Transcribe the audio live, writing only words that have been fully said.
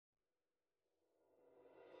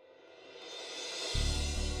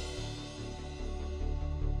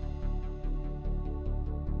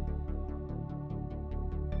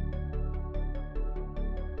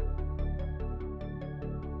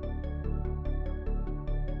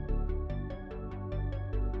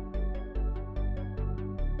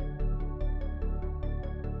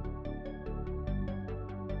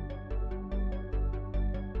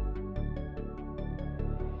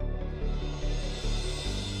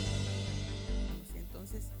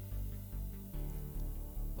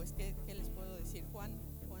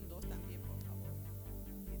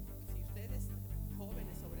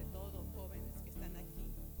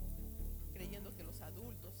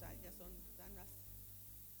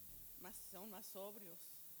más sobrios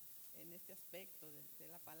en este aspecto de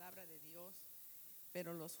la palabra de Dios.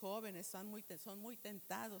 Pero los jóvenes son muy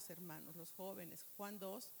tentados, hermanos, los jóvenes. Juan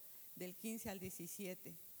 2, del 15 al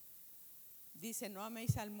 17. Dice, no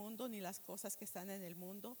améis al mundo ni las cosas que están en el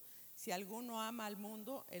mundo. Si alguno ama al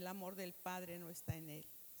mundo, el amor del Padre no está en él,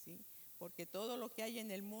 ¿sí? Porque todo lo que hay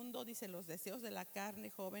en el mundo, dice, los deseos de la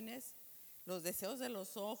carne, jóvenes, los deseos de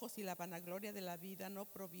los ojos y la vanagloria de la vida no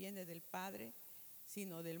proviene del Padre,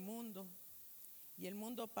 sino del mundo. Y el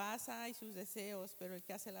mundo pasa y sus deseos, pero el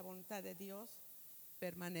que hace la voluntad de Dios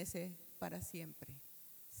permanece para siempre.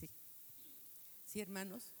 Sí, sí,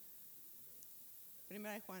 hermanos.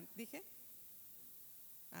 Primera de Juan, ¿dije?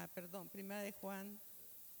 Perdón, Primera de Juan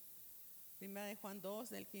 2,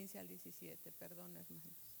 del 15 al 17, perdón,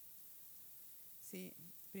 hermanos. Sí,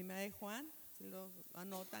 Primera de Juan, si lo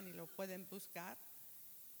anotan y lo pueden buscar.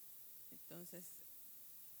 Entonces,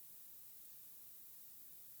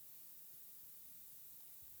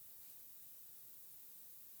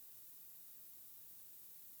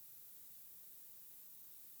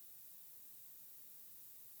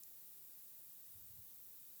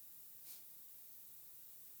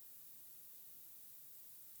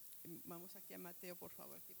 vamos aquí a Mateo, por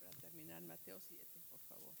favor, aquí para terminar, Mateo 7, por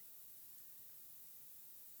favor.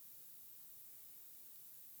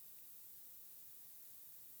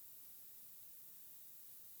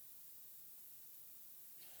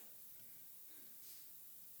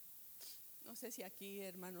 No sé si aquí,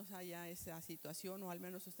 hermanos, haya esa situación, o al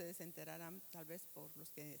menos ustedes se enterarán, tal vez por los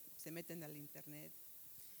que se meten al internet,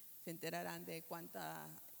 se enterarán de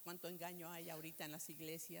cuánto engaño hay ahorita en las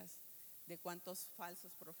iglesias, de cuántos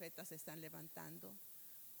falsos profetas se están levantando,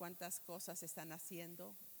 cuántas cosas están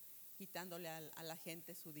haciendo, quitándole a la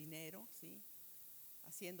gente su dinero, ¿sí?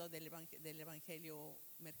 Haciendo del evangelio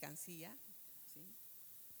mercancía, ¿sí?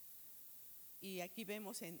 Y aquí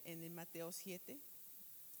vemos en el Mateo 7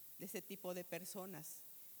 de ese tipo de personas.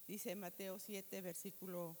 Dice Mateo 7,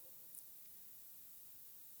 versículo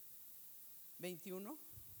 21.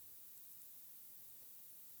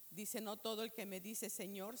 Dice, no todo el que me dice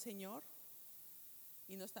Señor, Señor,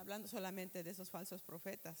 y no está hablando solamente de esos falsos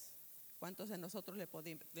profetas. ¿Cuántos de nosotros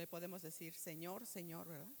le podemos decir Señor, Señor,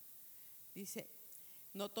 verdad? Dice,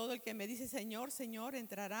 no todo el que me dice Señor, Señor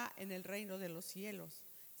entrará en el reino de los cielos,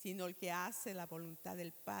 sino el que hace la voluntad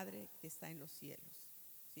del Padre que está en los cielos,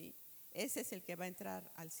 ¿sí? Ese es el que va a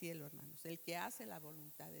entrar al cielo, hermanos, el que hace la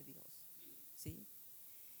voluntad de Dios, ¿sí?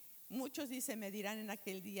 Muchos, dice, me dirán en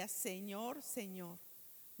aquel día, Señor, Señor,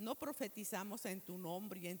 no profetizamos en tu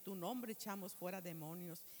nombre, y en tu nombre echamos fuera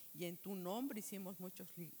demonios, y en tu nombre hicimos muchos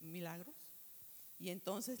milagros. Y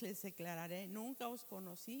entonces les declararé, nunca os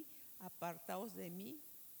conocí, apartaos de mí,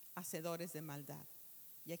 hacedores de maldad.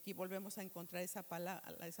 Y aquí volvemos a encontrar esa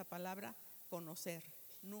palabra conocer.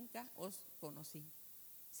 Nunca os conocí,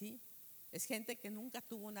 ¿sí? Es gente que nunca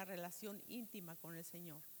tuvo una relación íntima con el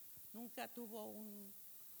Señor, nunca tuvo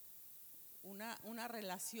una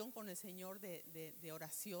relación con el Señor de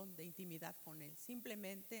oración, de intimidad con Él.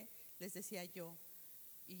 Simplemente les decía yo,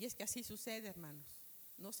 y es que así sucede, hermanos.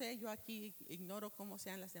 No sé, yo aquí ignoro cómo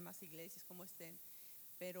sean las demás iglesias, cómo estén,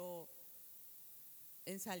 pero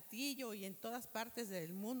en Saltillo y en todas partes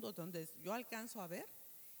del mundo donde yo alcanzo a ver,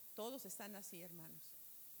 todos están así, hermanos.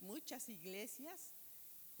 Muchas iglesias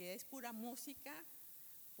que es pura música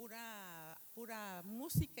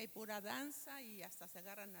y pura danza, y hasta se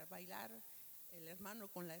agarran a bailar el hermano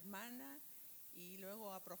con la hermana, y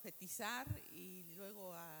luego a profetizar, y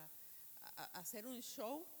luego a hacer un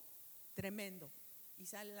show tremendo, y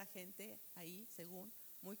sale la gente ahí, según,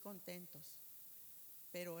 muy contentos.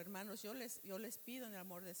 Pero hermanos, yo les pido en el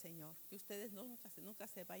amor del Señor que ustedes nunca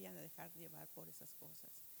se vayan a dejar llevar por esas cosas,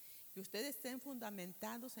 que ustedes estén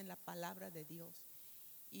fundamentados en la palabra de Dios.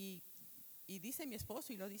 Y dice mi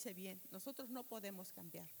esposo, y lo dice bien, nosotros no podemos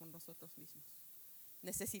cambiar por nosotros mismos.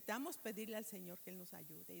 Necesitamos pedirle al Señor que Él nos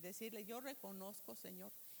ayude y decirle, yo reconozco,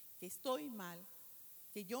 Señor, que estoy mal,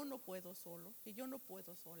 que yo no puedo solo, que yo no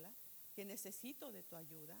puedo sola, que necesito de tu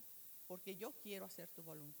ayuda, porque yo quiero hacer tu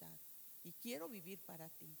voluntad y quiero vivir para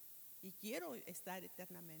ti y quiero estar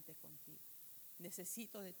eternamente contigo.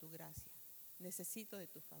 Necesito de tu gracia, necesito de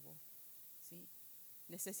tu favor, ¿sí?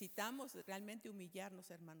 Necesitamos realmente humillarnos,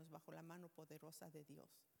 hermanos, bajo la mano poderosa de Dios.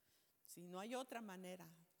 Si no hay otra manera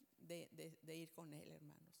de ir con Él,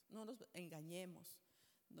 hermanos. No nos engañemos.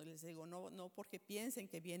 No les digo, no porque piensen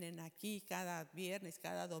que vienen aquí cada viernes,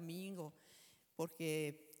 cada domingo,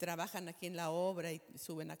 porque trabajan aquí en la obra y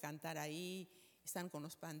suben a cantar ahí, están con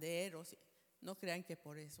los panderos. No crean que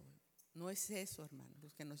por eso. No es eso, hermanos, lo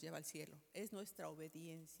que nos lleva al cielo. Es nuestra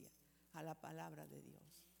obediencia a la palabra de Dios.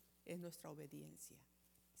 Es nuestra obediencia,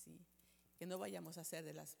 ¿sí? que no vayamos a ser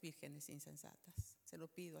de las vírgenes insensatas. Se lo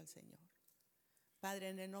pido al Señor. Padre,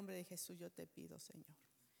 en el nombre de Jesús yo te pido, Señor,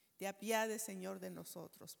 te apiades, Señor, de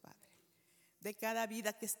nosotros, Padre, de cada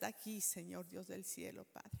vida que está aquí, Señor Dios del cielo,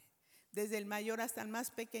 Padre, desde el mayor hasta el más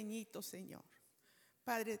pequeñito, Señor.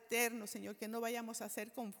 Padre eterno, Señor, que no vayamos a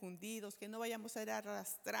ser confundidos, que no vayamos a ser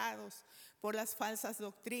arrastrados por las falsas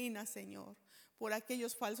doctrinas, Señor, por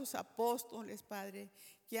aquellos falsos apóstoles, Padre,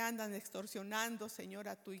 que andan extorsionando, Señor,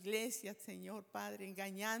 a tu iglesia, Señor, Padre,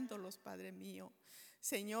 engañándolos, Padre mío.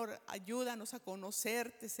 Señor, ayúdanos a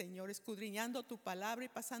conocerte, Señor, escudriñando tu palabra y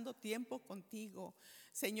pasando tiempo contigo,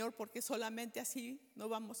 Señor, porque solamente así no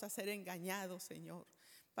vamos a ser engañados, Señor.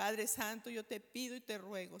 Padre Santo, yo te pido y te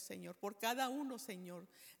ruego, Señor, por cada uno, Señor,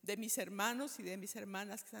 de mis hermanos y de mis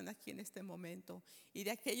hermanas que están aquí en este momento y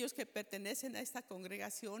de aquellos que pertenecen a esta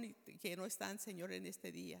congregación y que no están, Señor, en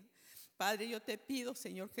este día. Padre, yo te pido,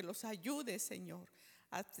 Señor, que los ayudes, Señor,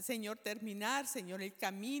 a, Señor, terminar, Señor, el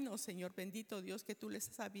camino, Señor, bendito Dios, que tú les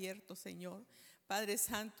has abierto, Señor. Padre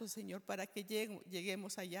Santo, Señor, para que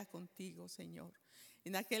lleguemos allá contigo, Señor.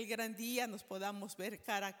 En aquel gran día nos podamos ver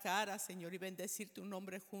cara a cara, Señor, y bendecir tu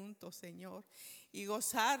nombre juntos, Señor, y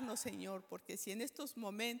gozarnos, Señor, porque si en estos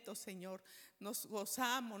momentos, Señor, nos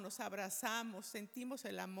gozamos, nos abrazamos, sentimos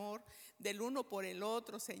el amor del uno por el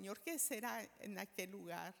otro, Señor, ¿qué será en aquel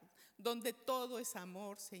lugar donde todo es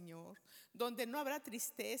amor, Señor? Donde no habrá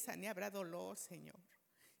tristeza ni habrá dolor, Señor.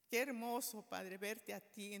 Qué hermoso, Padre, verte a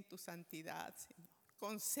ti en tu santidad, Señor.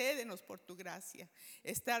 Concédenos por tu gracia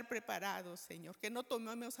estar preparados, Señor, que no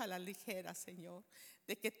tomemos a la ligera, Señor,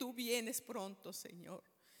 de que tú vienes pronto, Señor.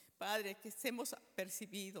 Padre, que estemos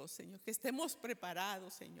percibidos, Señor, que estemos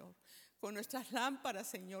preparados, Señor, con nuestras lámparas,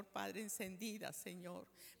 Señor, Padre, encendidas, Señor,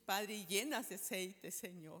 Padre, y llenas de aceite,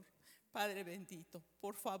 Señor. Padre bendito,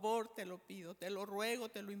 por favor te lo pido, te lo ruego,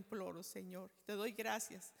 te lo imploro, Señor. Te doy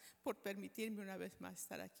gracias por permitirme una vez más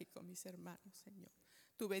estar aquí con mis hermanos, Señor.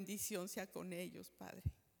 Tu bendición sea con ellos, Padre.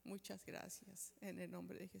 Muchas gracias, en el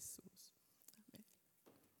nombre de Jesús. Amén.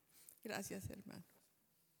 Gracias, hermano.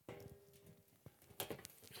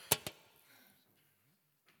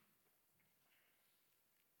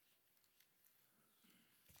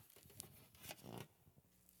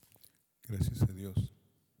 Gracias a Dios.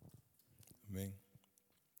 Amén.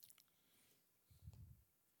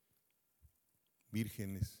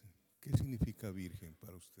 Vírgenes, ¿qué significa virgen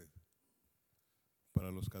para usted? Para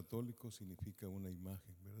los católicos significa una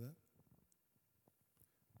imagen, ¿verdad?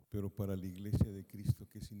 Pero para la iglesia de Cristo,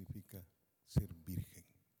 ¿qué significa ser virgen?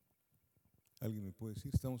 ¿Alguien me puede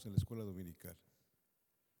decir? Estamos en la escuela dominical.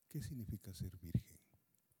 ¿Qué significa ser virgen?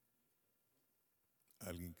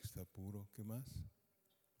 ¿Alguien que está puro? ¿Qué más?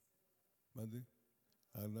 ¿Mande?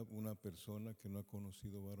 ¿Habla una persona que no ha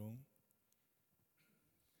conocido varón?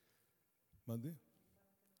 ¿Mande?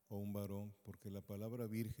 O un varón, porque la palabra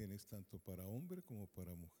virgen es tanto para hombre como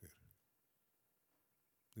para mujer.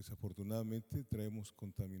 Desafortunadamente traemos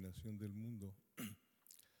contaminación del mundo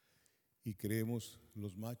y creemos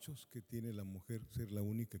los machos que tiene la mujer ser la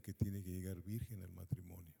única que tiene que llegar virgen al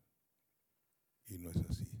matrimonio. Y no es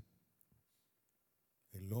así.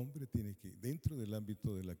 El hombre tiene que, dentro del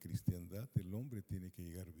ámbito de la cristiandad, el hombre tiene que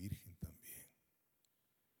llegar virgen también.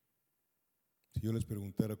 Si yo les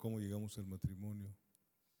preguntara cómo llegamos al matrimonio,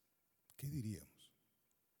 ¿qué diríamos?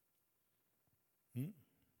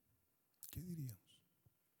 ¿Qué diríamos?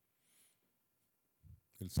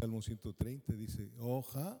 El Salmo 130 dice,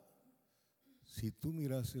 hoja, si tú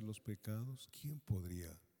mirases los pecados, ¿quién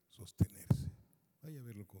podría sostenerse? Vaya a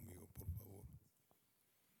verlo conmigo, por favor.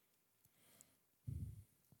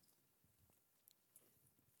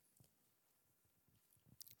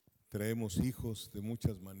 Traemos hijos de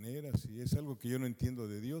muchas maneras y es algo que yo no entiendo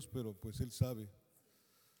de Dios, pero pues Él sabe.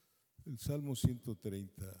 El Salmo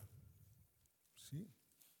 130, ¿sí?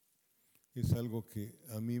 Es algo que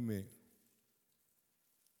a mí me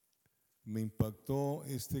impactó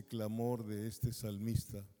este clamor de este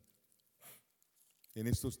salmista. En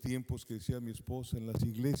estos tiempos que decía mi esposa, en las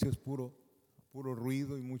iglesias puro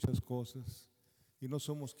ruido y muchas cosas. Y no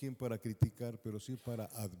somos quien para criticar, pero sí para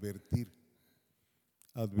advertir.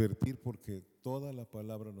 Advertir porque toda la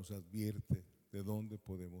palabra nos advierte de dónde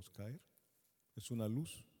podemos caer. Es una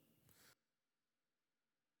luz.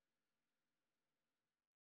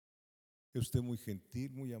 Es usted muy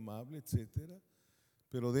gentil, muy amable, etcétera.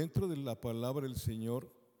 Pero dentro de la palabra del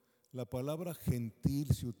Señor, la palabra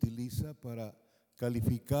gentil se utiliza para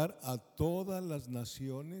calificar a todas las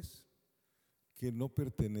naciones que no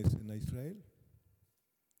pertenecen a Israel.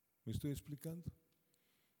 ¿Me estoy explicando?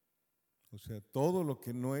 O sea, todo lo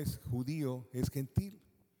que no es judío es gentil.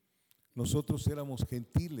 Nosotros éramos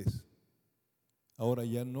gentiles Ahora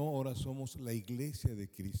ya no, ahora somos la iglesia de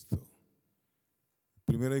Cristo.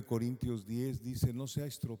 1 Corintios 10 dice: no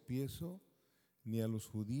seáis tropiezo ni a los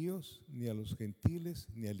judíos, ni a los gentiles,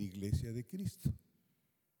 ni a la iglesia de Cristo.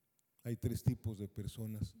 Hay 3 tipos de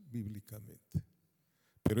personas bíblicamente.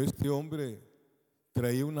 Pero este hombre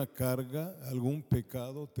traía una carga, algún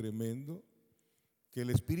pecado tremendo, que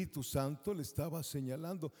el Espíritu Santo le estaba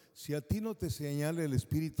señalando. Si a ti no te señala el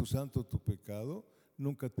Espíritu Santo tu pecado,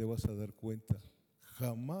 nunca te vas a dar cuenta,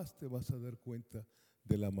 jamás te vas a dar cuenta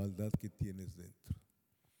de la maldad que tienes dentro.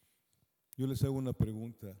 Yo les hago una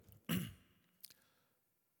pregunta.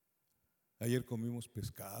 Ayer comimos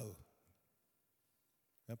pescado.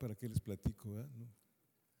 ¿Para qué les platico? ¿No?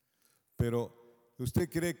 Pero, ¿usted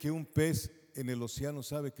cree que un pez en el océano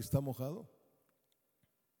sabe que está mojado?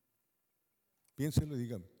 Piénselo y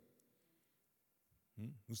dígame.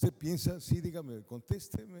 ¿Usted piensa? Sí, dígame,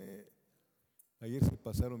 contésteme. Ayer se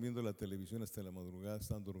pasaron viendo la televisión hasta la madrugada,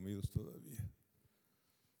 están dormidos todavía.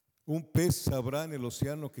 ¿Un pez sabrá en el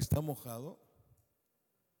océano que está mojado?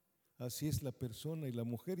 Así es la persona, y la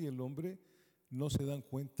mujer y el hombre no se dan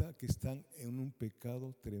cuenta que están en un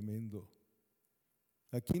pecado tremendo.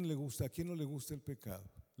 ¿A quién le gusta? ¿A quién no le gusta el pecado?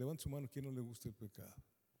 Levanta su mano, ¿a quién no le gusta el pecado?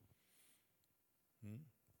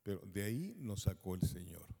 Pero de ahí nos sacó el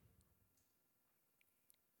Señor.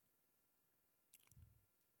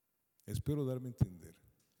 Espero darme a entender.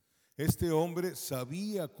 Este hombre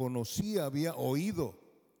sabía, conocía, había oído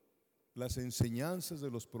las enseñanzas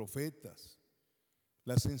de los profetas,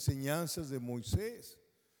 las enseñanzas de Moisés,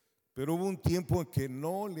 pero hubo un tiempo en que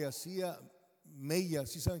no le hacía mella.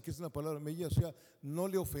 ¿Sí saben qué es una palabra mella? O sea, no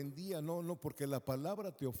le ofendía, no, porque la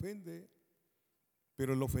palabra te ofende,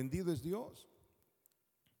 pero el ofendido es Dios.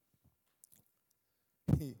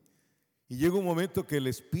 Y llega un momento que el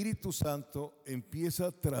Espíritu Santo empieza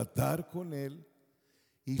a tratar con él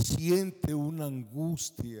y siente una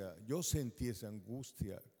angustia. Yo sentí esa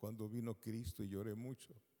angustia cuando vino Cristo y lloré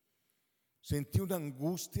mucho. Sentí una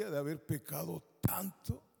angustia de haber pecado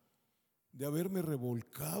tanto, de haberme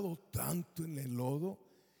revolcado tanto en el lodo,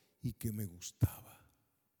 y que me gustaba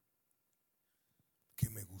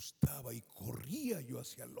y corría yo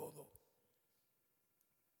hacia el lodo.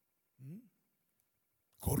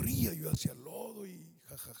 Corría yo hacia el lodo y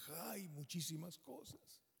jajaja y muchísimas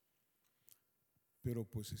cosas. Pero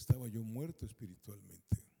pues estaba yo muerto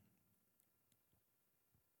espiritualmente.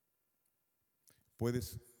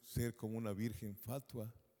 Puedes ser como una virgen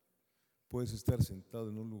fatua, puedes estar sentado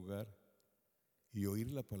en un lugar y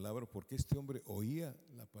oír la palabra, porque este hombre oía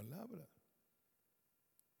la palabra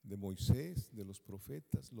de Moisés, de los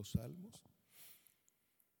profetas, los salmos,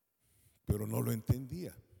 pero no lo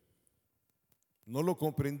entendía, no lo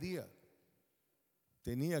comprendía.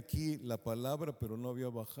 Tenía aquí la palabra, pero no había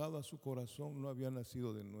bajado a su corazón, no había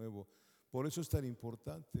nacido de nuevo. Por eso es tan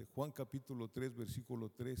importante. Juan capítulo 3, versículo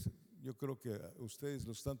 3. Yo creo que ustedes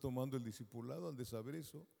lo están tomando el discipulado, han de saber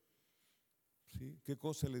eso. ¿Sí? ¿Qué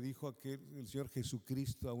cosa le dijo el Señor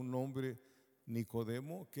Jesucristo a un hombre,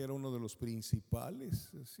 Nicodemo, que era uno de los principales?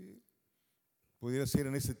 ¿Sí? Pudiera ser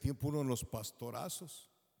en ese tiempo uno de los pastorazos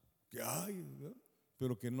que hay, ¿verdad?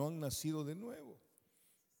 Pero que no han nacido de nuevo.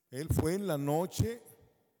 Él fue en la noche.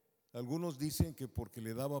 Algunos dicen que porque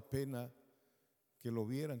le daba pena que lo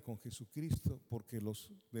vieran con Jesucristo, porque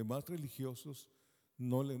los demás religiosos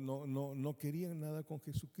no querían nada con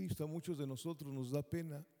Jesucristo. A muchos de nosotros nos da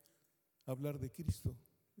pena hablar de Cristo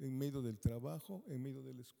en medio del trabajo, en medio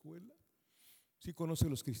de la escuela. ¿Sí conoce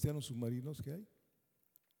los cristianos submarinos que hay?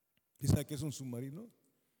 ¿Sí sabe qué es un submarino?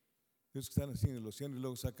 Esos que están así en el océano y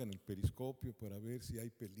luego sacan el periscopio para ver si hay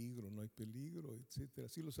peligro, no hay peligro, etcétera.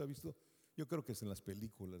 ¿Sí los ha visto? Yo creo que es en las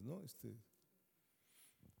películas, ¿no?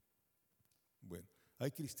 Bueno,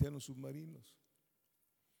 hay cristianos submarinos,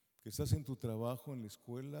 que estás en tu trabajo, en la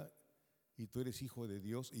escuela, y tú eres hijo de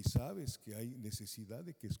Dios y sabes que hay necesidad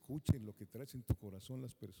de que escuchen lo que traes en tu corazón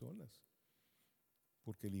las personas,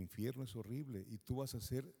 porque el infierno es horrible y tú vas a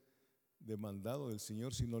ser demandado del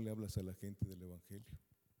Señor si no le hablas a la gente del Evangelio.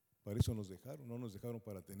 Para eso nos dejaron, no nos dejaron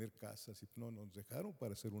para tener casas, no, nos dejaron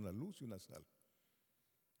para ser una luz y una sal,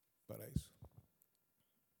 para eso.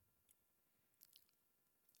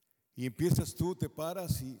 Y empiezas tú, te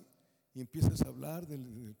paras y empiezas a hablar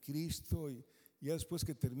del Cristo, y ya después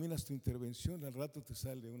que terminas tu intervención, al rato te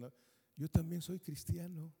sale yo también soy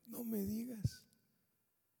cristiano, no me digas.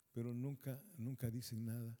 Pero nunca dicen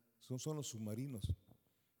nada. Son los submarinos,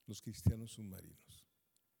 los cristianos submarinos,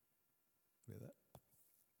 ¿verdad?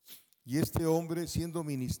 Y este hombre siendo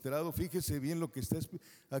ministrado, fíjese bien lo que está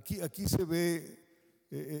aquí se ve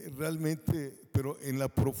realmente, pero en la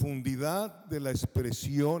profundidad de la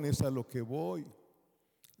expresión es a lo que voy.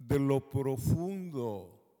 de lo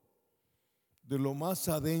profundo, de lo más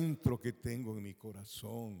adentro que tengo en mi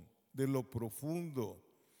corazón, de lo profundo.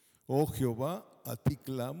 Oh Jehová, a ti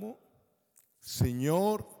clamo,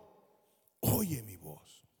 Señor, oye mi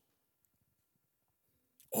voz,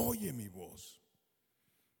 oye mi voz.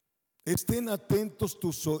 Estén atentos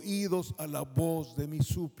tus oídos a la voz de mi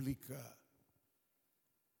súplica.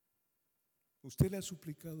 ¿Usted le ha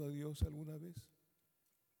suplicado a Dios alguna vez?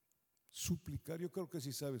 Suplicar, yo creo que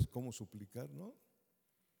sí sabes cómo suplicar, ¿no?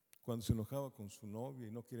 Cuando se enojaba con su novia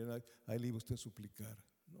y no quiere nada, ahí le iba usted a suplicar,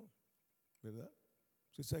 ¿no? ¿Verdad?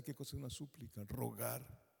 Usted sabe qué cosa es una súplica, rogar.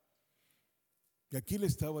 Y aquí le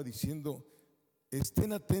estaba diciendo,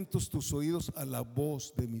 estén atentos tus oídos a la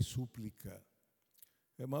voz de mi súplica.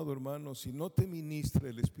 Amado hermano, si no te ministra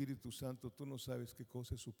el Espíritu Santo, tú no sabes qué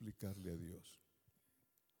cosa es suplicarle a Dios.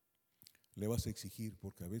 Le vas a exigir,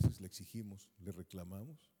 porque a veces le exigimos, le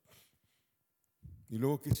reclamamos. Y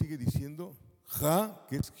luego, ¿qué sigue diciendo? Ja,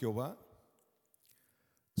 que es Jehová,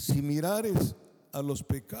 si mirares a los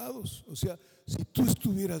pecados, o sea, si tú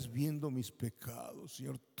estuvieras viendo mis pecados,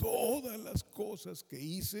 Señor, todas las cosas que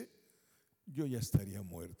hice, yo ya estaría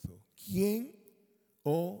muerto. ¿Quién,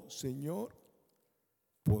 oh Señor,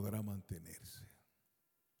 podrá mantenerse?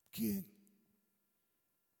 ¿Quién?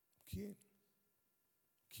 ¿Quién?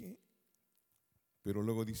 ¿Quién? Pero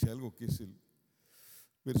luego dice algo que es el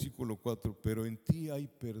versículo 4, pero en ti hay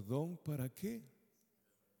perdón, ¿para qué?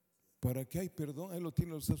 ¿Para qué hay perdón? Ahí lo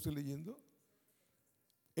tiene, ¿lo está usted leyendo?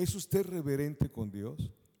 ¿Es usted reverente con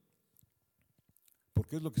Dios?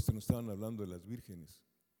 Porque es lo que nos estaban hablando de las vírgenes,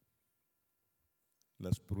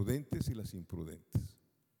 las prudentes y las imprudentes.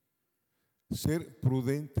 Ser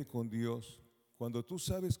prudente con Dios, cuando tú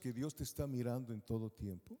sabes que Dios te está mirando en todo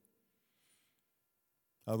tiempo,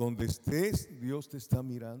 a donde estés, Dios te está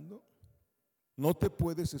mirando. No te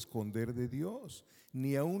puedes esconder de Dios,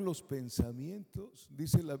 ni aun los pensamientos.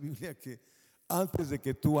 Dice la Biblia que antes de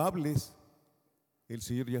que tú hables, el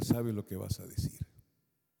Señor ya sabe lo que vas a decir.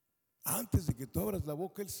 Antes de que tú abras la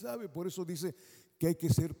boca, Él sabe. Por eso dice que hay que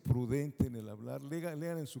ser prudente en el hablar. Lean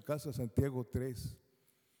en su casa Santiago 3,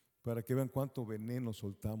 para que vean cuánto veneno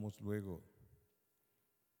soltamos luego.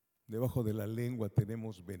 Debajo de la lengua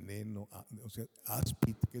tenemos veneno, o sea,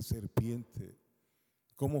 áspid, que es serpiente.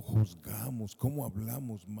 Cómo juzgamos, cómo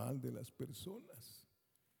hablamos mal de las personas.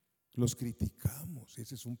 Los criticamos.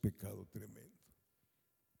 Ese es un pecado tremendo.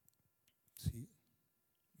 Sí.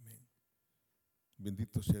 Amén.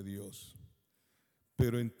 Bendito sea Dios.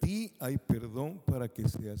 Pero en ti hay perdón para que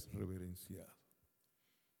seas reverenciado.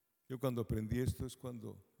 Yo cuando aprendí esto es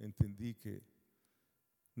cuando entendí que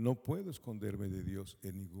no puedo esconderme de Dios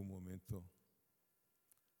en ningún momento.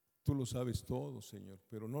 Tú lo sabes todo, Señor,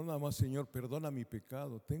 pero no nada más, Señor, perdona mi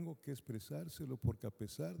pecado. Tengo que expresárselo porque a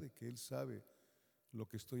pesar de que Él sabe lo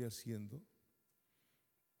que estoy haciendo,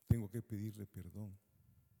 tengo que pedirle perdón.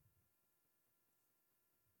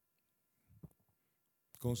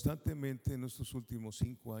 Constantemente en estos últimos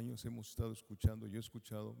 5 años hemos estado escuchando, yo he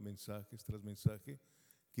escuchado mensajes tras mensaje,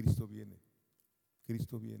 Cristo viene,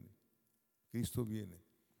 Cristo viene, Cristo viene.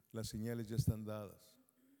 Las señales ya están dadas.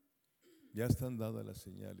 Ya están dadas las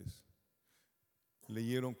señales.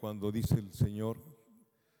 Leyeron cuando dice el Señor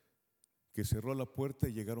que cerró la puerta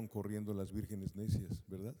y llegaron corriendo las vírgenes necias,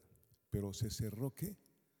 ¿verdad? Pero se cerró, ¿qué?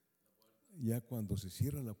 Ya cuando se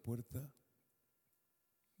cierra la puerta,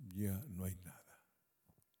 ya no hay nada.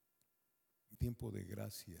 Tiempo de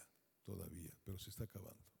gracia todavía, pero se está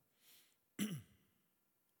acabando.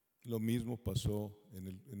 Lo mismo pasó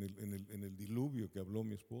en el diluvio que habló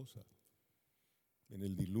mi esposa. En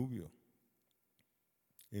el diluvio.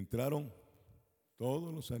 Entraron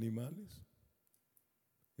todos los animales.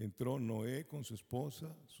 Entró Noé con su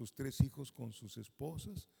esposa, sus 3 hijos con sus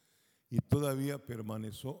esposas, y todavía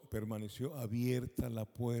permaneció abierta la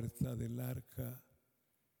puerta del arca.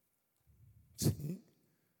 ¿Sí?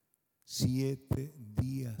 7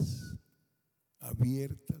 días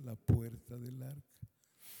abierta la puerta del arca.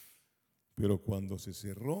 Pero cuando se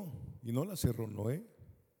cerró, y no la cerró Noé,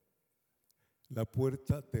 la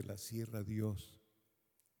puerta te la cierra Dios,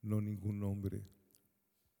 no ningún hombre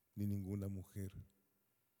ni ninguna mujer.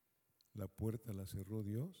 La puerta la cerró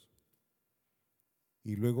Dios.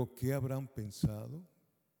 Y luego, ¿qué habrán pensado?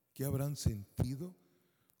 ¿Qué habrán sentido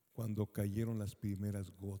cuando cayeron las primeras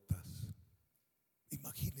gotas?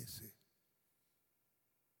 Imagínense.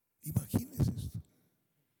 Imagínense esto.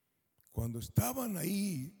 Cuando estaban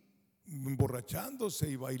ahí emborrachándose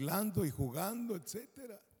y bailando y jugando,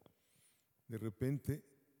 etcétera, de repente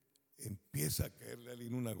empieza a caerle a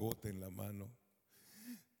alguien una gota en la mano.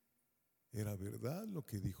 Era verdad lo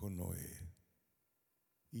que dijo Noé.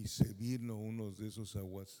 y se vino unos de esos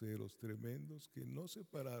aguaceros tremendos que no se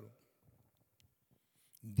pararon.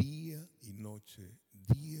 Día y noche,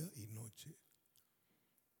 día y noche.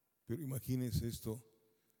 Pero imagínense esto,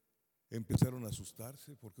 empezaron a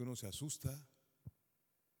asustarse, porque uno se asusta.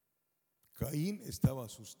 Caín estaba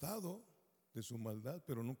asustado de su maldad,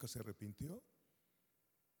 pero nunca se arrepintió.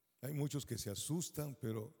 Hay muchos que se asustan,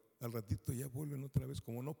 pero al ratito ya vuelven otra vez,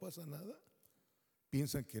 como no pasa nada.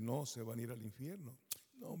 Piensan que no, se van a ir al infierno.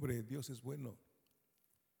 No, hombre, Dios es bueno.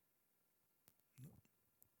 No.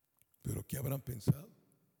 Pero ¿qué habrán pensado?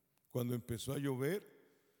 Cuando empezó a llover,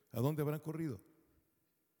 ¿a dónde habrán corrido?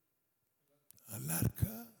 Al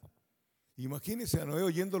arca. Imagínense a Noé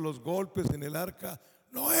oyendo los golpes en el arca.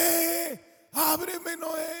 ¡Noé! ¡Ábreme,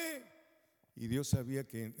 Noé! Y Dios sabía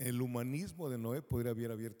que en el humanismo de Noé podría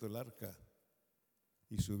haber abierto el arca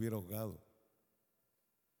y se hubiera ahogado.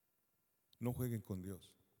 No jueguen con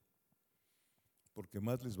Dios, porque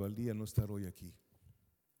más les valía no estar hoy aquí,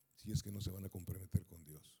 si es que no se van a comprometer con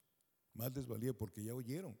Dios. Más les valía porque ya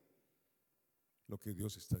oyeron lo que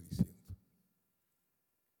Dios está diciendo.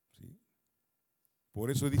 ¿Sí?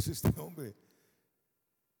 Por eso dice este hombre,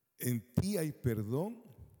 en ti hay perdón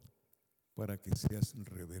para que seas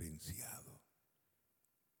reverenciado.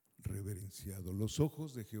 Reverenciado. Los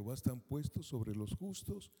ojos de Jehová están puestos sobre los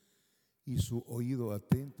justos y su oído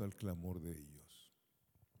atento al clamor de ellos.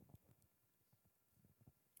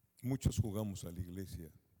 Muchos jugamos a la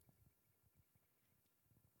iglesia.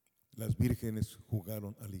 Las vírgenes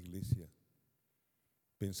jugaron a la iglesia.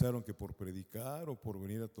 Pensaron que por predicar o por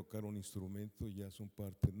venir a tocar un instrumento ya son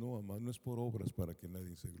parte. No, amado, no es por obras para que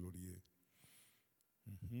nadie se gloríe.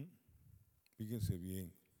 Fíjense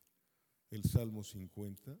bien, el Salmo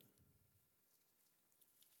 50.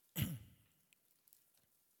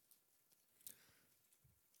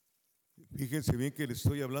 Fíjense bien que le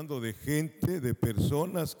estoy hablando de gente, de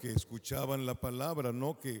personas que escuchaban la palabra,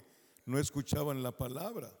 no que no escuchaban la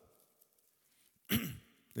palabra.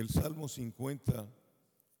 El Salmo 50,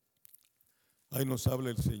 ahí nos habla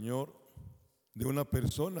el Señor de una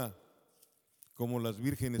persona como las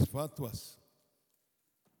vírgenes fatuas.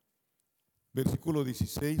 Versículo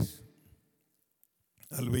 16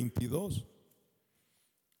 al 22.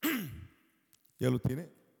 ¿Ya lo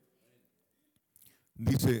tiene?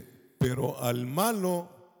 Dice, pero al malo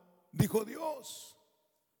dijo Dios.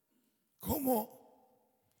 ¿Cómo?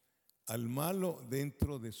 Al malo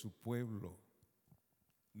dentro de su pueblo,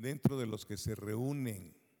 dentro de los que se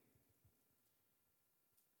reúnen.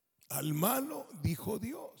 Al malo dijo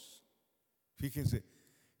Dios. Fíjense,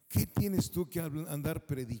 ¿qué tienes tú que andar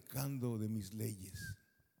predicando de mis leyes?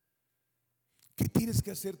 ¿Qué tienes que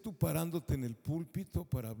hacer tú parándote en el púlpito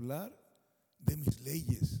para hablar de mis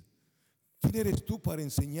leyes? ¿Quién eres tú para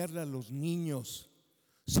enseñarle a los niños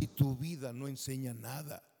si tu vida no enseña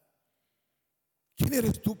nada? ¿Quién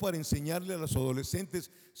eres tú para enseñarle a los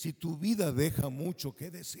adolescentes si tu vida deja mucho que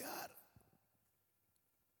desear?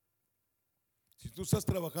 Si tú estás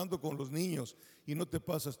trabajando con los niños y no te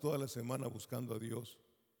pasas toda la semana buscando a Dios,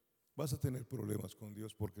 vas a tener problemas con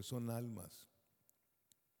Dios porque son almas.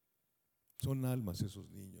 Son almas esos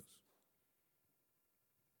niños.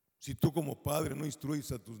 Si tú como padre no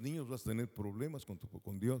instruyes a tus niños, vas a tener problemas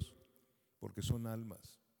con Dios, porque son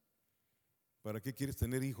almas. ¿Para qué quieres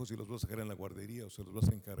tener hijos si los vas a dejar en la guardería o se los vas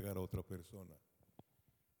a encargar a otra persona?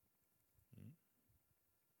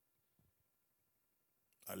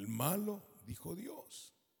 Al malo dijo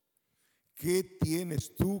Dios, ¿qué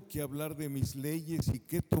tienes tú que hablar de mis leyes y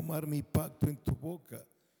qué tomar mi pacto en tu boca?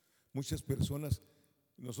 Muchas personas,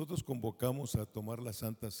 nosotros convocamos a tomar la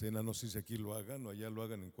Santa Cena, no sé si aquí lo hagan o allá lo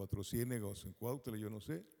hagan en Cuatro Ciénegas, en Cuautla, yo no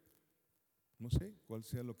sé cuál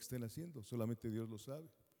sea lo que estén haciendo, solamente Dios lo sabe.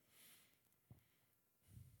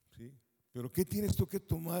 ¿Sí? Pero ¿qué tienes tú que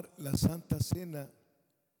tomar la Santa Cena?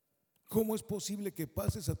 ¿Cómo es posible que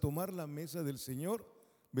pases a tomar la mesa del Señor?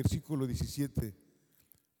 Versículo 17,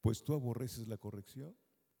 pues tú aborreces la corrección.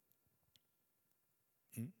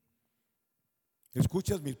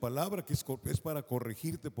 Escuchas mi palabra que es para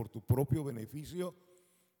corregirte por tu propio beneficio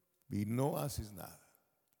y no haces nada.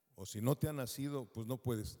 O si no te ha nacido, pues no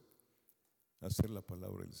puedes hacer la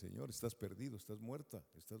palabra del Señor. Estás perdido, estás muerta,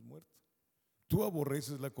 estás muerto. Tú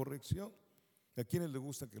aborreces la corrección. ¿A quiénes le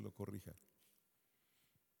gusta que lo corrijan?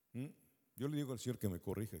 Yo le digo al Señor que me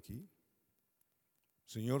corrija aquí.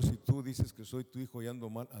 Señor, si tú dices que soy tu hijo y ando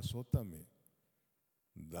mal, azótame.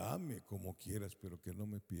 Dame como quieras, pero que no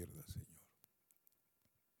me pierdas, Señor.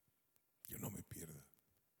 Que no me pierda.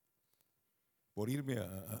 Por irme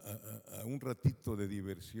a un ratito de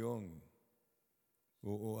diversión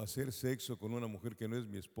o hacer sexo con una mujer que no es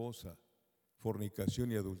mi esposa,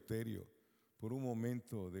 fornicación y adulterio, por un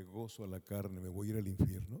momento de gozo a la carne, me voy a ir al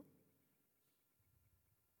infierno?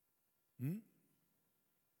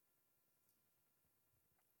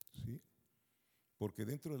 ¿Sí? Porque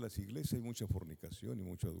dentro de las iglesias hay mucha fornicación y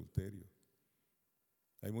mucho adulterio.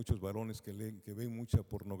 Hay muchos varones que ven mucha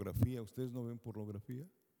pornografía. ¿Ustedes no ven pornografía?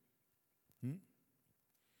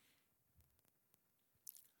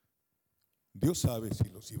 Dios sabe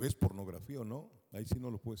si ves pornografía o no. Ahí sí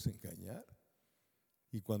no lo puedes engañar.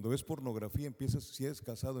 Y cuando ves pornografía, si eres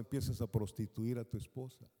casado, empiezas a prostituir a tu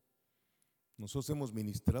esposa. Nosotros hemos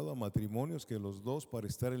ministrado a matrimonios que los dos, para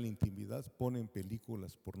estar en la intimidad, ponen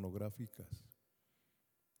películas pornográficas.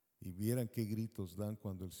 Y vieran qué gritos dan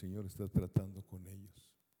cuando el Señor está tratando con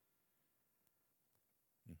ellos.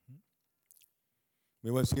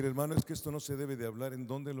 Me va a decir, hermano, es que esto no se debe de hablar. ¿En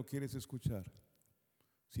dónde lo quieres escuchar?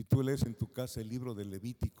 Si tú lees en tu casa el libro del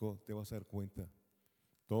Levítico, te vas a dar cuenta.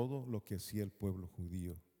 Todo lo que hacía el pueblo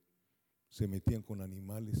judío. Se metían con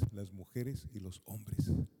animales, las mujeres y los hombres.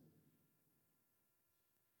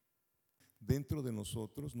 Dentro de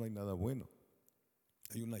nosotros no hay nada bueno.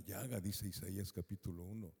 Hay una llaga, dice Isaías capítulo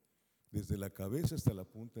 1. Desde la cabeza hasta la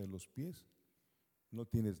punta de los pies. No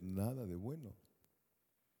tienes nada de bueno.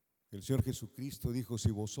 El Señor Jesucristo dijo,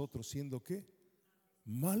 si vosotros siendo ¿qué?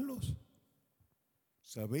 Malos,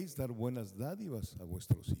 sabéis dar buenas dádivas a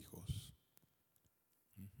vuestros hijos.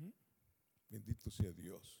 Bendito sea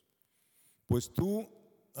Dios. Pues tú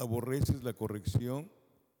aborreces la corrección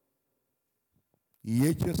y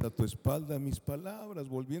echas a tu espalda mis palabras.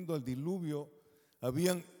 Volviendo al diluvio,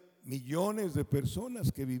 habían millones de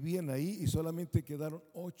personas que vivían ahí y solamente quedaron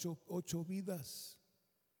ocho vidas.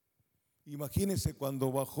 Imagínense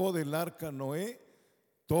cuando bajó del arca Noé,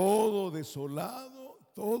 todo desolado,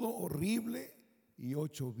 todo horrible, y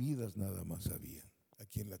 8 vidas nada más habían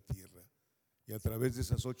aquí en la tierra. Y a través de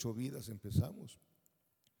esas 8 vidas empezamos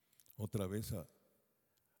otra vez a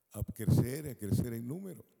crecer en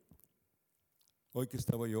número. Hoy que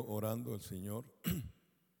estaba yo orando al Señor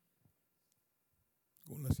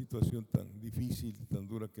con la situación tan difícil, tan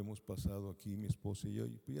dura que hemos pasado aquí, mi esposa y yo,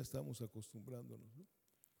 y pues ya estamos acostumbrándonos, ¿no?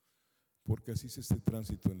 Porque así es este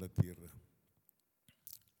tránsito en la tierra.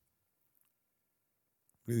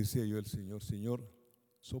 Le decía yo al Señor, Señor,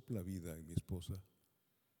 sopla vida en mi esposa,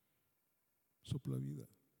 sopla vida.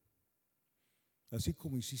 Así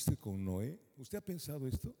como hiciste con Noé. ¿Usted ha pensado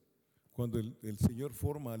esto? Cuando el Señor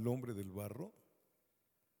forma al hombre del barro,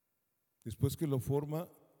 después que lo forma,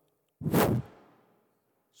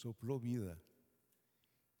 sopló vida.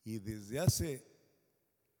 Y desde hace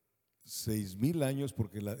 6,000 años,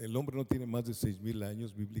 porque el hombre no tiene más de 6,000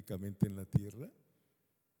 años bíblicamente en la tierra,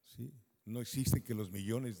 ¿sí? No existen que los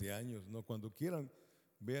millones de años, ¿no? Cuando quieran,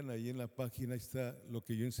 vean ahí en la página, está lo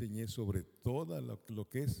que yo enseñé sobre todo lo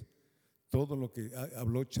que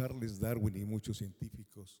habló Charles Darwin y muchos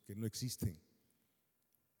científicos, que no existen,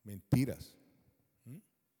 mentiras,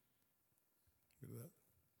 ¿verdad?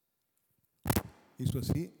 Hizo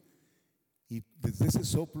así. Y desde ese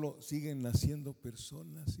soplo siguen naciendo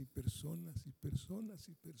personas y personas y personas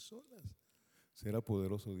y personas. ¿Será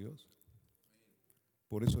poderoso Dios?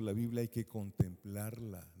 Por eso la Biblia hay que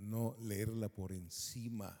contemplarla, no leerla por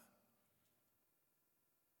encima.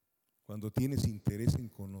 Cuando tienes interés en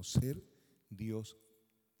conocer, Dios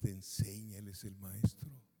te enseña, Él es el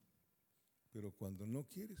maestro. Pero cuando no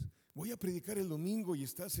quieres, voy a predicar el domingo y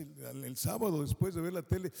estás el sábado después de ver la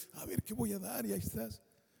tele, a ver qué voy a dar, y ahí estás.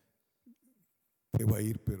 Te va a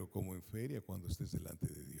ir, pero como en feria cuando estés delante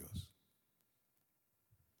de Dios.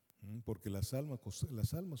 Porque las almas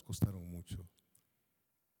costaron mucho.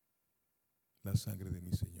 La sangre de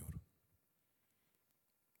mi Señor.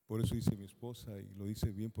 Por eso dice mi esposa, y lo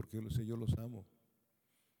dice bien porque yo lo sé, yo los amo.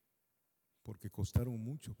 Porque costaron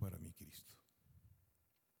mucho para mi Cristo.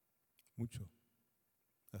 Mucho.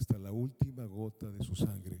 Hasta la última gota de su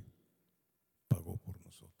sangre pagó por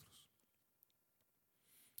nosotros.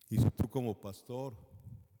 Y si tú como pastor,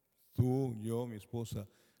 tú, yo, mi esposa,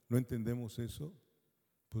 no entendemos eso,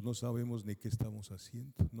 pues no sabemos ni qué estamos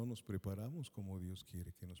haciendo. No nos preparamos como Dios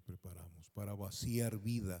quiere que nos preparamos para vaciar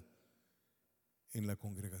vida en la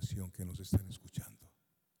congregación que nos están escuchando.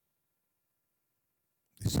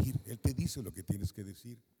 Decir, Él te dice lo que tienes que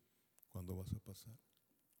decir cuando vas a pasar.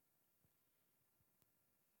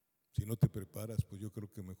 Si no te preparas, pues yo creo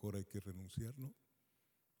que mejor hay que renunciar, ¿no?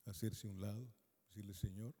 Hacerse a un lado, decirle,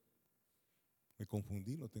 Señor, me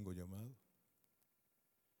confundí, no tengo llamado.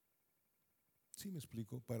 ¿Sí me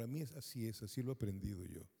explico? Para mí así lo he aprendido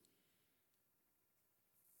yo.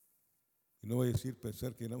 Y no voy a decir,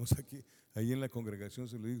 pensar que éramos aquí, ahí en la congregación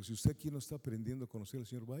se lo digo, si usted aquí no está aprendiendo a conocer al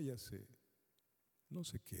Señor, váyase, no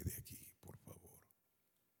se quede aquí, por favor.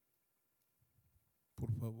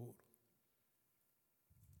 favor.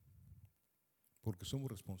 Porque somos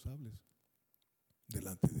responsables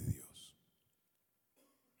delante de Dios.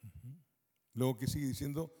 Luego que sigue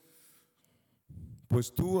diciendo,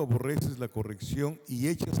 pues tú aborreces la corrección y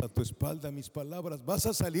echas a tu espalda mis palabras. Vas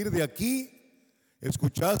a salir de aquí,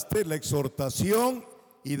 escuchaste la exhortación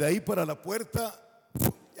y de ahí para la puerta,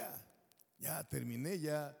 ya terminé,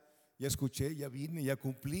 ya escuché, ya vine, ya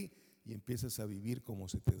cumplí, y empiezas a vivir como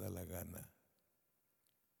se te da la gana.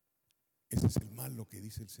 Ese es el mal, lo que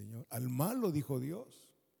dice el Señor. Al malo dijo Dios.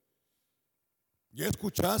 Ya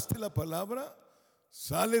escuchaste la palabra,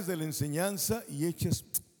 sales de la enseñanza y echas,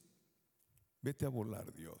 vete a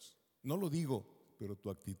volar, Dios. No lo digo, pero tu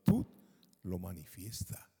actitud lo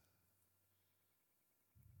manifiesta.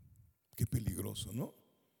 Qué peligroso, ¿no?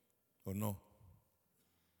 ¿O no?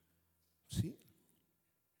 Sí.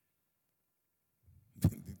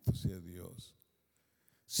 Bendito sea Dios.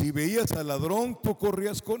 Si veías al ladrón, tú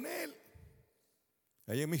corrías con él.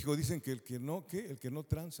 Allá en México dicen que el que no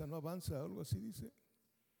tranza no avanza, algo así dice.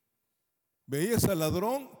 Veías al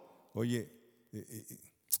ladrón, oye,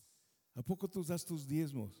 ¿a poco tú das tus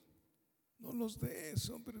diezmos? No los des,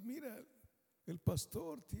 hombre, mira, el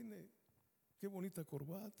pastor tiene, qué bonita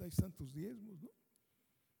corbata, ahí están tus diezmos, ¿no?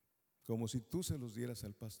 Como si tú se los dieras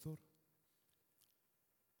al pastor.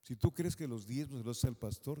 Si tú crees que los diezmos los das al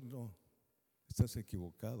pastor, no, estás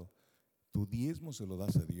equivocado. Tu diezmo se lo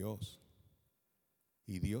das a Dios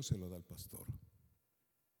y Dios se lo da al pastor.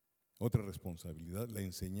 Otra responsabilidad, la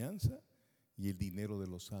enseñanza y el dinero de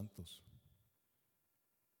los santos,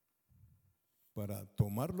 para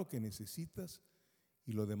tomar lo que necesitas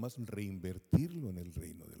y lo demás reinvertirlo en el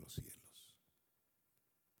reino de los cielos.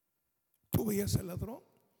 Tú veías al ladrón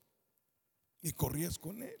y corrías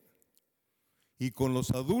con él. Y con los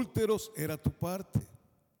adúlteros era tu parte.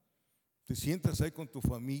 Te sientas ahí con tu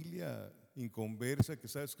familia inconversa, que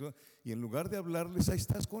sabes que, y en lugar de hablarles, ahí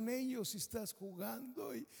estás con ellos y estás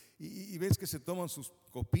jugando y ves que se toman sus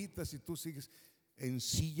copitas y tú sigues. En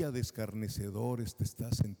silla de escarnecedores te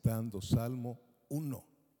estás sentando. Salmo 1.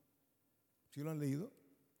 ¿Sí lo han leído?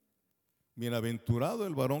 Bienaventurado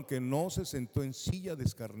el varón que no se sentó en silla de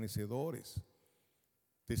escarnecedores.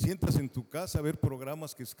 Te sientas en tu casa a ver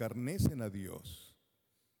programas que escarnecen a Dios.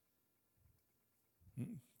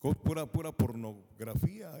 Pura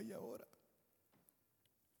pornografía hay ahora.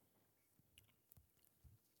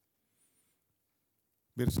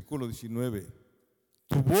 Versículo 19.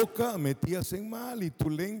 Tu boca metías en mal y tu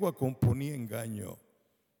lengua componía engaño.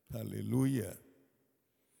 Aleluya.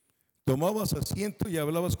 Tomabas asiento y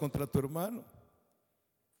hablabas contra tu hermano.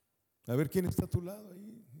 A ver quién está a tu lado ahí.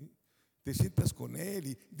 Te sientas con él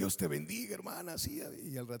y Dios te bendiga, hermana, así,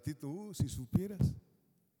 y al ratito, si supieras,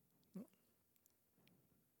 ¿no?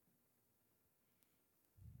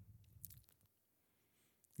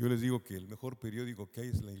 Yo les digo que el mejor periódico que hay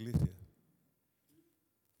es la iglesia.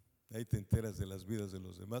 Ahí te enteras de las vidas de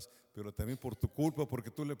los demás, pero también por tu culpa,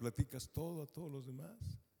 porque tú le platicas todo a todos los demás.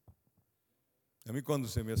 A mí cuando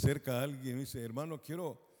se me acerca alguien y me dice, hermano,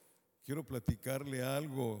 quiero platicarle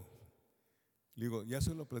algo. Le digo, ¿ya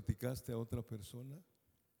se lo platicaste a otra persona?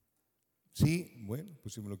 Sí, bueno,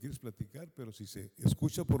 pues si me lo quieres platicar, pero si se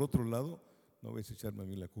escucha por otro lado, no vais a echarme a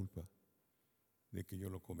mí la culpa de que yo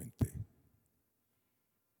lo comenté.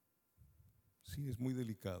 Sí, es muy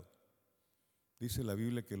delicado. Dice la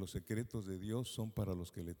Biblia que los secretos de Dios son para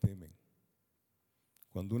los que le temen.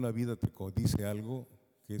 Cuando una vida te dice algo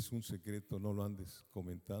que es un secreto, no lo andes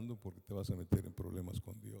comentando porque te vas a meter en problemas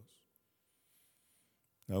con Dios.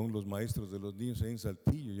 Aún los maestros de los niños ahí en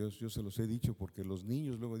Saltillo, yo se los he dicho porque los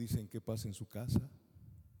niños luego dicen que pasa en su casa.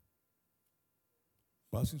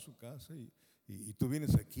 Pasa en su casa y tú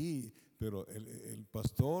vienes aquí, pero el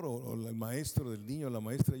pastor o el maestro del niño o la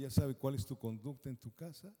maestra ya sabe cuál es tu conducta en tu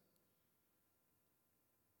casa.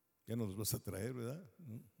 Ya no los vas a traer, ¿verdad?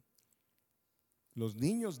 Los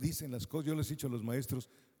niños dicen las cosas. Yo les he dicho a los maestros,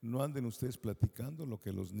 no anden ustedes platicando lo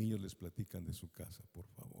que los niños les platican de su casa, por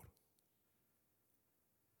favor,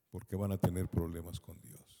 porque van a tener problemas con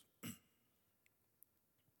Dios.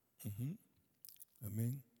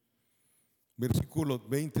 Amén. Versículo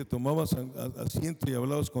 20, tomabas asiento y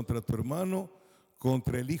hablabas contra tu hermano,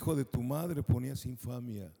 contra el hijo de tu madre ponías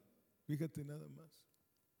infamia. Fíjate nada más,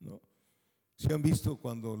 ¿no? ¿Se han visto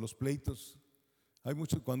cuando los pleitos, hay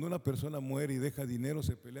muchos, cuando una persona muere y deja dinero,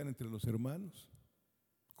 se pelean entre los hermanos?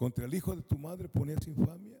 Contra el hijo de tu madre ponías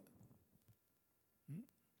infamia.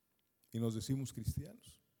 Y nos decimos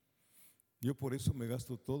cristianos. Yo por eso me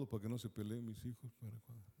gasto todo para que no se peleen mis hijos.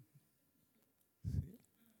 ¿Sí?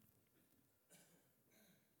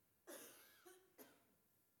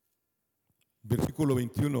 Versículo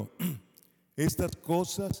 21. Estas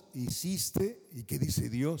cosas hiciste, ¿y qué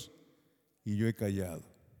dice Dios? Y yo he callado.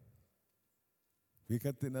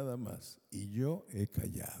 Fíjate nada más, y yo he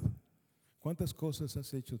callado. ¿Cuántas cosas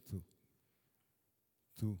has hecho tú?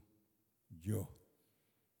 Tú, yo.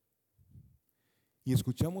 Y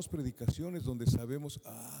escuchamos predicaciones donde sabemos,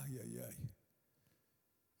 ay, ay, ay.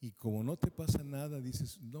 Y como no te pasa nada,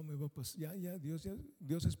 dices, no me va a pasar, ya, Dios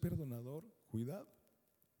es perdonador, cuidado.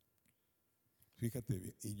 Fíjate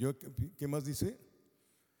bien. ¿Y yo qué más dice?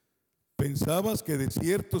 Pensabas que de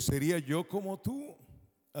cierto sería yo como tú.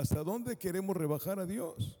 ¿Hasta dónde queremos rebajar a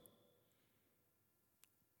Dios?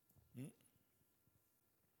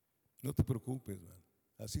 No te preocupes, man.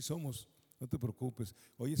 Así somos. No te preocupes.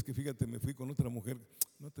 Oye, es que fíjate, me fui con otra mujer.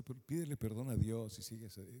 Pídele perdón a Dios y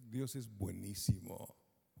sigues. Dios es buenísimo.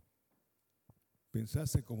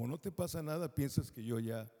 Pensaste, como no te pasa nada, piensas que yo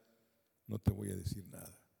ya no te voy a decir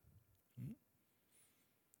nada.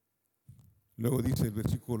 Luego dice el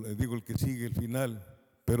versículo, el que sigue, el final,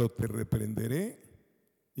 pero te reprenderé.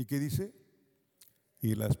 ¿Y qué dice?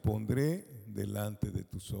 Y las pondré delante de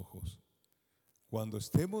tus ojos. Cuando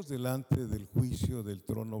estemos delante del juicio del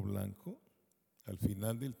trono blanco, al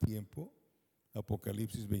final del tiempo,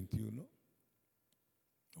 Apocalipsis 21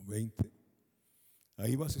 o 20,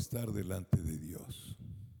 ahí vas a estar delante de Dios.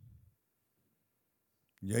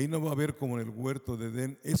 Y ahí no va a haber como en el huerto de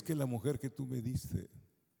Edén, es que la mujer que tú me diste,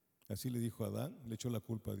 así le dijo a Adán, le echó la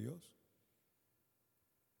culpa a Dios.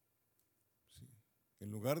 Sí.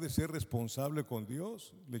 En lugar de ser responsable con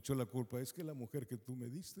Dios, le echó la culpa, es que la mujer que tú me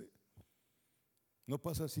diste. ¿No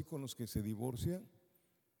pasa así con los que se divorcian?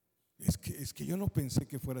 Es que yo no pensé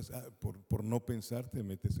que fueras, por no pensar te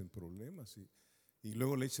metes en problemas y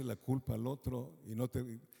luego le eches la culpa al otro y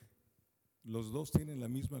los dos tienen la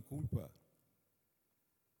misma culpa,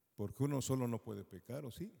 porque uno solo no puede pecar,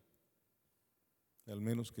 ¿o sí? Al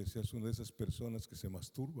menos que seas una de esas personas que se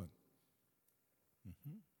masturban,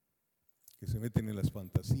 que se meten en las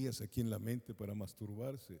fantasías aquí en la mente para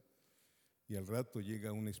masturbarse y al rato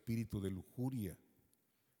llega un espíritu de lujuria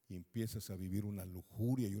y empiezas a vivir una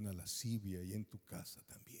lujuria y una lascivia y en tu casa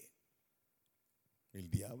también. El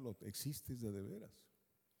diablo existe de veras.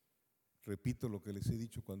 Repito lo que les he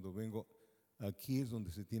dicho cuando vengo, aquí es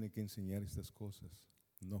donde se tiene que enseñar estas cosas,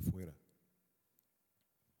 no afuera.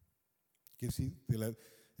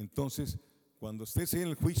 Entonces, cuando estés en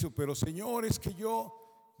el juicio, pero Señor, es que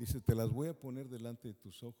yo, dice, te las voy a poner delante de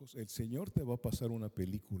tus ojos, el Señor te va a pasar una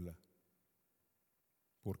película,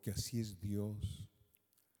 porque así es Dios.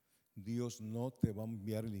 Dios no te va a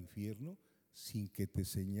enviar al infierno sin que te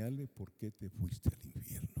señale por qué te fuiste al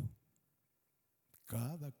infierno.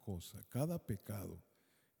 Cada cosa, cada pecado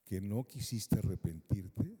que no quisiste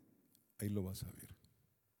arrepentirte, ahí lo vas a ver.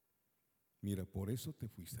 Mira, por eso te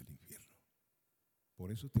fuiste al infierno. Por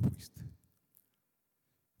eso te fuiste.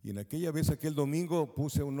 Y en aquella vez, aquel domingo,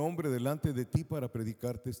 puse a un hombre delante de ti para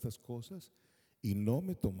predicarte estas cosas y no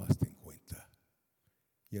me tomaste en cuenta.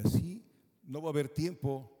 Y así no va a haber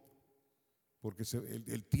tiempo. Porque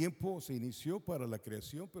el tiempo se inició para la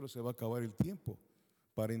creación, pero se va a acabar el tiempo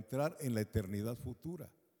para entrar en la eternidad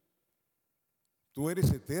futura. Tú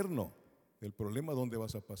eres eterno, el problema es dónde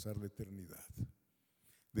vas a pasar la eternidad.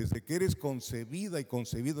 Desde que eres concebida y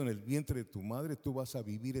concebido en el vientre de tu madre, tú vas a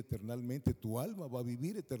vivir eternalmente, tu alma va a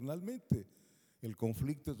vivir eternalmente. El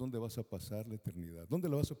conflicto es dónde vas a pasar la eternidad. ¿Dónde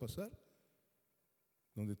la vas a pasar?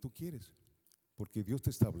 Donde tú quieres, porque Dios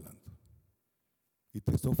te está hablando. Y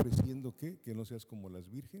te está ofreciendo ¿qué? Que no seas como las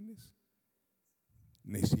vírgenes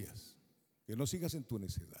necias, que no sigas en tu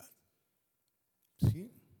necedad. ¿Sí?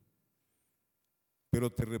 Pero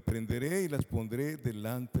te reprenderé y las pondré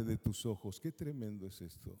delante de tus ojos. Qué tremendo es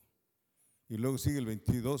esto. Y luego sigue el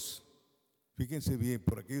 22. Fíjense bien,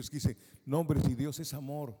 por aquellos que dicen, no hombre, si Dios es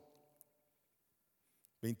amor.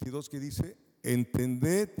 22 que dice,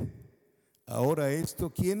 entended ahora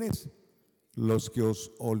esto, ¿quiénes? Los que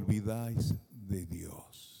os olvidáis de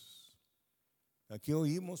Dios. Aquí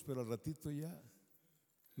oímos, pero al ratito ya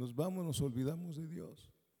nos vamos, nos olvidamos de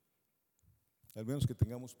Dios. Al menos que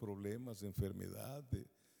tengamos problemas de enfermedad, de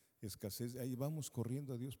escasez, ahí vamos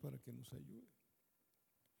corriendo a Dios para que nos ayude.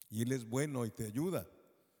 Y Él es bueno y te ayuda,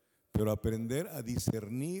 pero aprender a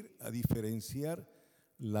discernir, a diferenciar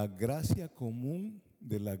la gracia común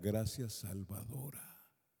de la gracia salvadora.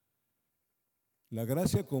 La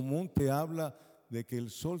gracia común te habla de que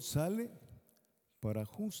el sol sale para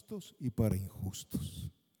justos y para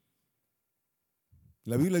injustos.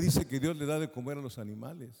 La Biblia dice que Dios le da de comer a los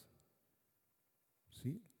animales.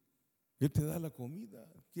 ¿Sí? Él te da la comida.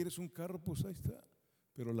 ¿Quieres un carro? Pues ahí está.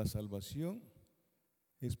 Pero la salvación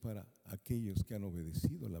es para aquellos que han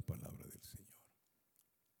obedecido la palabra del Señor.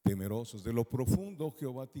 temerosos. De lo profundo, oh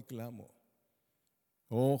Jehová, a ti clamo.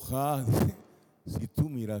 Oh Jah, si tú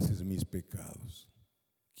mirases mis pecados,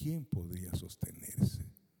 ¿quién podría sostenerse?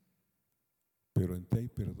 Pero en ti hay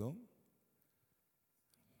perdón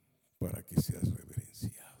para que seas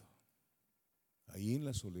reverenciado. Ahí en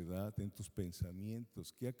la soledad, en tus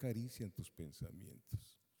pensamientos, que acarician tus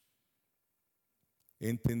pensamientos.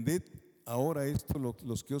 Entended ahora esto,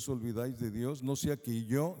 los que os olvidáis de Dios, no sea que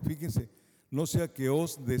yo, fíjense, no sea que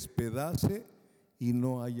os despedace y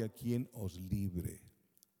no haya quien os libre.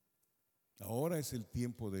 Ahora es el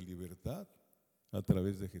tiempo de libertad a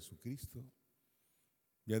través de Jesucristo.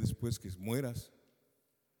 Ya después que mueras,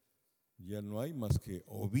 ya no hay más que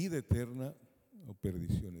o vida eterna o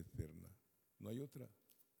perdición eterna. No hay otra.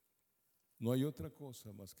 No hay otra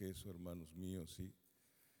cosa más que eso, hermanos míos, sí.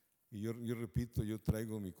 Y yo repito, yo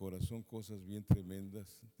traigo en mi corazón cosas bien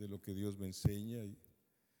tremendas de lo que Dios me enseña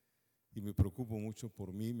y me preocupo mucho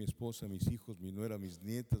por mí, mi esposa, mis hijos, mi nuera, mis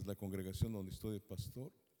nietas, la congregación donde estoy de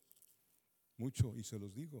pastor. Mucho, y se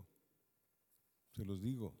los digo,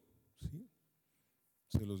 ¿sí?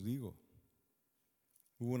 Se los digo.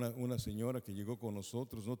 Hubo una señora que llegó con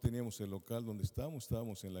nosotros, no teníamos el local donde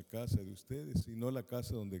estábamos en la casa de ustedes, y no la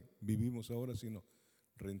casa donde vivimos ahora, sino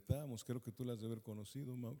rentamos, creo que tú la has de haber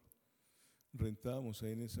conocido, Mauro. Rentábamos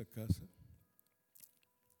ahí en esa casa.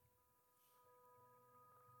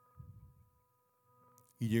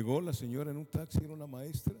 Y llegó la señora en un taxi, era una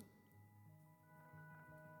maestra,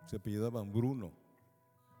 se apellidaban Bruno.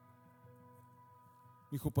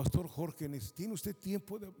 Dijo, Pastor Jorge, ¿tiene usted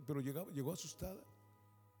tiempo? Pero llegó asustada.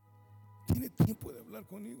 ¿Tiene tiempo de hablar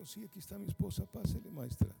conmigo? Sí, aquí está mi esposa, pásele,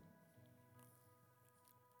 maestra.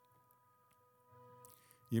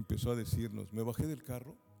 Y empezó a decirnos, me bajé del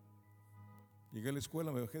carro, llegué a la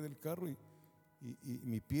escuela, me bajé del carro y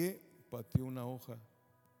mi pie pateó una hoja.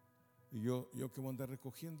 Y yo que voy a andar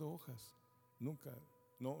recogiendo hojas, nunca,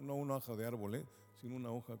 no una hoja de árbol, sino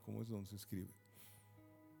una hoja como es donde se escribe.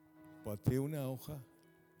 Pateé una hoja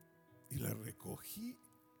y la recogí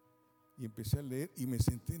y empecé a leer y me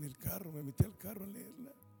senté en el carro, me metí al carro a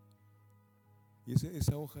leerla. Y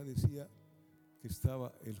esa hoja decía que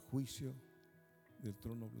estaba el juicio del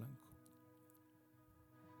trono blanco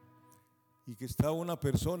y que estaba una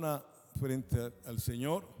persona frente al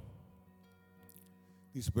Señor.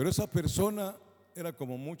 Dice, pero esa persona era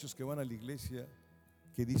como muchos que van a la iglesia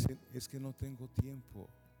que dicen, es que no tengo tiempo,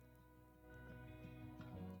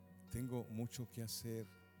 tengo mucho que hacer.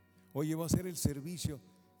 Oye, va a hacer el servicio,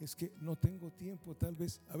 es que no tengo tiempo, tal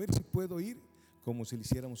vez, a ver si puedo ir, como si le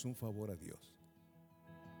hiciéramos un favor a Dios.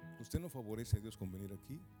 Usted no favorece a Dios con venir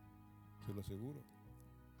aquí, se lo aseguro.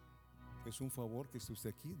 Es un favor que esté usted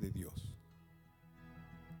aquí de Dios.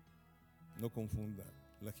 No confunda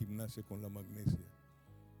la gimnasia con la magnesia.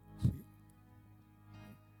 ¿Sí?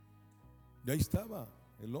 Y ahí estaba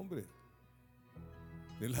el hombre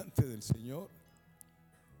delante del Señor.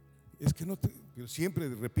 Es que pero siempre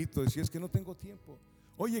repito, decía, es que no tengo tiempo.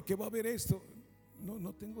 Oye, que va a haber esto.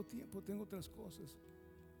 No tengo tiempo, tengo otras cosas.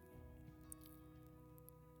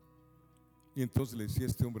 Y entonces le decía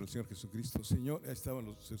este hombre al Señor Jesucristo, Señor, ahí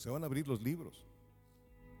estaban se van a abrir los libros.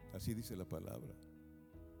 Así dice la palabra.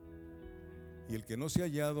 Y el que no se ha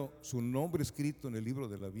hallado su nombre escrito en el libro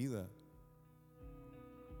de la vida,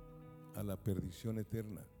 a la perdición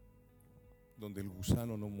eterna, donde el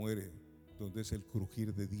gusano no muere, donde es el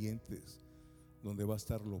crujir de dientes, donde va a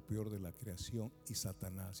estar lo peor de la creación y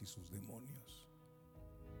Satanás y sus demonios.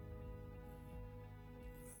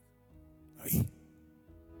 Ahí.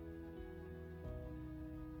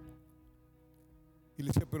 Y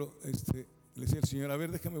le decía, le decía al Señor, a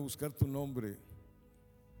ver, déjame buscar tu nombre.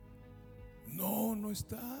 No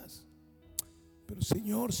estás. Pero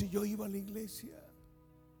Señor, si yo iba a la iglesia,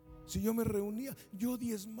 si yo me reunía, yo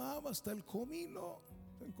diezmaba hasta el comino.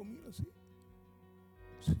 El comino, sí.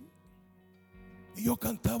 Y yo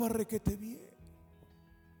cantaba requete bien.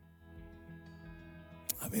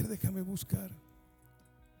 A ver, déjame buscar.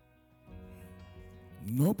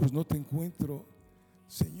 No, pues no te encuentro.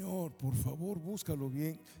 Señor, por favor, búscalo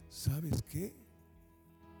bien. ¿Sabes qué?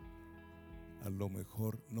 A lo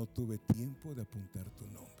mejor no tuve tiempo de apuntar tu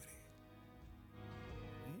nombre.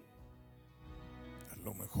 A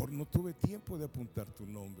lo mejor no tuve tiempo de apuntar tu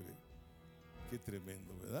nombre. Qué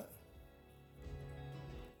tremendo, ¿verdad?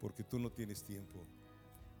 Porque tú no tienes tiempo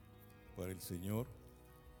para el Señor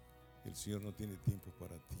no tiene tiempo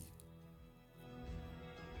para ti.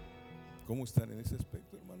 ¿Cómo están en ese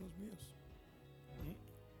aspecto, hermanos míos?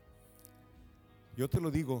 Yo te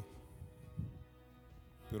lo digo,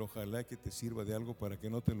 pero ojalá que te sirva de algo para que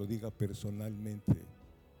no te lo diga personalmente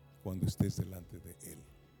cuando estés delante de Él.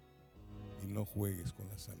 y no juegues con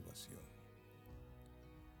la salvación.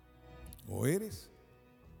 O eres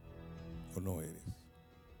o no eres,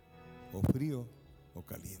 o frío o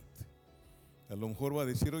caliente. A lo mejor va a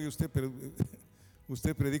decir, oye, usted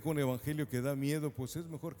predica un evangelio que da miedo. Pues es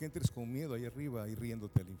mejor que entres con miedo ahí arriba y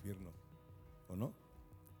riéndote al infierno, ¿o no?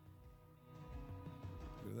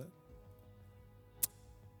 ¿Verdad?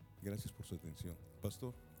 Gracias por su atención,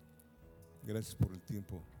 pastor. Gracias por el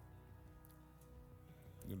tiempo.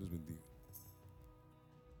 Dios les bendiga.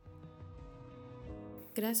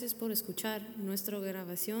 Gracias por escuchar nuestra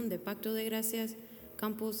grabación de Pacto de Gracias,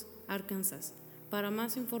 Campos, Arkansas. Para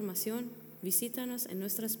más información, visítanos en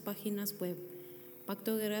nuestras páginas web,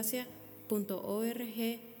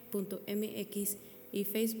 pactodegracia.org.mx y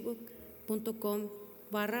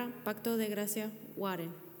facebook.com/Pacto de Gracia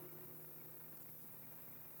Warren.